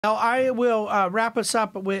Well, I will wrap us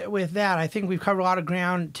up with that. I think we've covered a lot of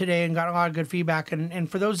ground today and got a lot of good feedback. And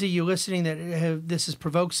for those of you listening that this has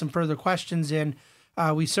provoked some further questions in,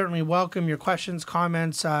 we certainly welcome your questions,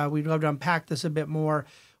 comments. We'd love to unpack this a bit more.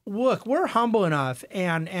 Look, we're humble enough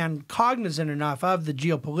and cognizant enough of the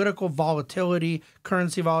geopolitical volatility,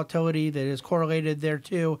 currency volatility that is correlated there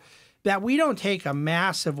too, that we don't take a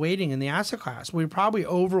massive weighting in the asset class. We probably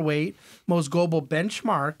overweight most global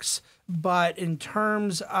benchmarks, but in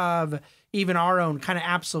terms of even our own kind of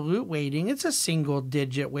absolute weighting, it's a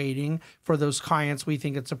single-digit weighting for those clients we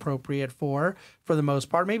think it's appropriate for the most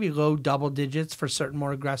part, maybe low double digits for certain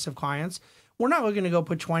more aggressive clients. We're not looking to go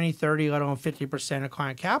put 20, 30, let alone 50% of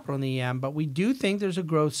client capital in the EM, but we do think there's a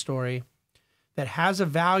growth story that has a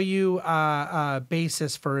value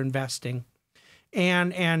basis for investing.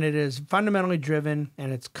 And it is fundamentally driven,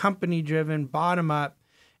 and it's company driven, bottom up.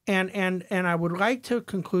 And I would like to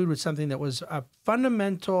conclude with something that was a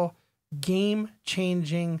fundamental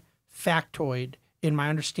game-changing factoid in my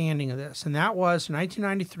understanding of this. And that was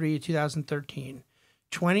 1993 to 2013,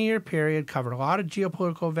 20-year period, covered a lot of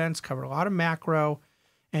geopolitical events, covered a lot of macro,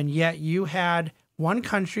 and yet you had one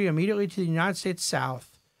country immediately to the United States South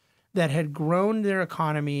that had grown their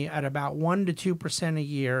economy at about 1% to 2% a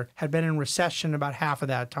year, had been in recession about half of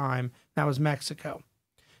that time. That was Mexico.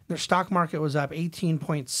 Their stock market was up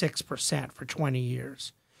 18.6% for 20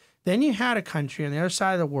 years. Then you had a country on the other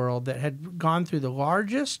side of the world that had gone through the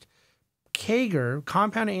largest CAGR,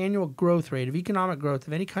 compound annual growth rate of economic growth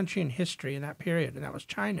of any country in history in that period, and that was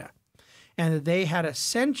China. And that they had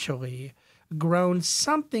essentially grown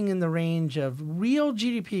something in the range of real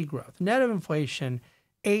GDP growth, net of inflation,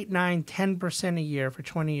 8, 9, 10% a year for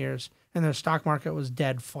 20 years, and their stock market was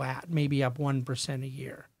dead flat, maybe up 1% a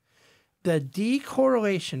year. The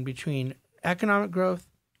decorrelation between economic growth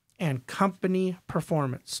and company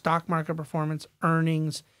performance, stock market performance,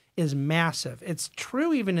 earnings is massive. It's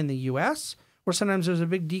true even in the U.S., where sometimes there's a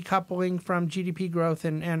big decoupling from GDP growth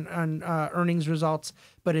and earnings results,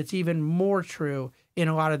 but it's even more true in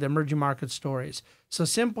a lot of the emerging market stories. So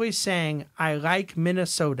simply saying, I like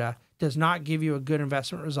Minnesota does not give you a good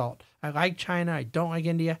investment result. I like China, I don't like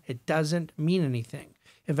India, it doesn't mean anything.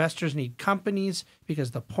 Investors need companies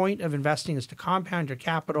because the point of investing is to compound your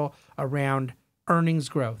capital around earnings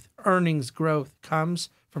growth. Earnings growth comes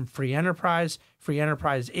from free enterprise. Free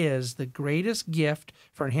enterprise is the greatest gift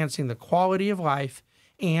for enhancing the quality of life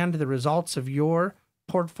and the results of your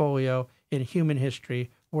portfolio in human history.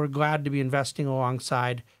 We're glad to be investing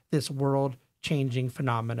alongside this world-changing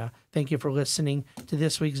phenomena. Thank you for listening to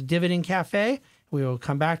this week's Dividend Cafe. We will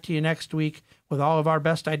come back to you next week with all of our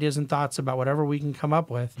best ideas and thoughts about whatever we can come up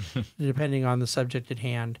with, depending on the subject at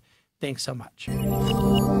hand. Thanks so much.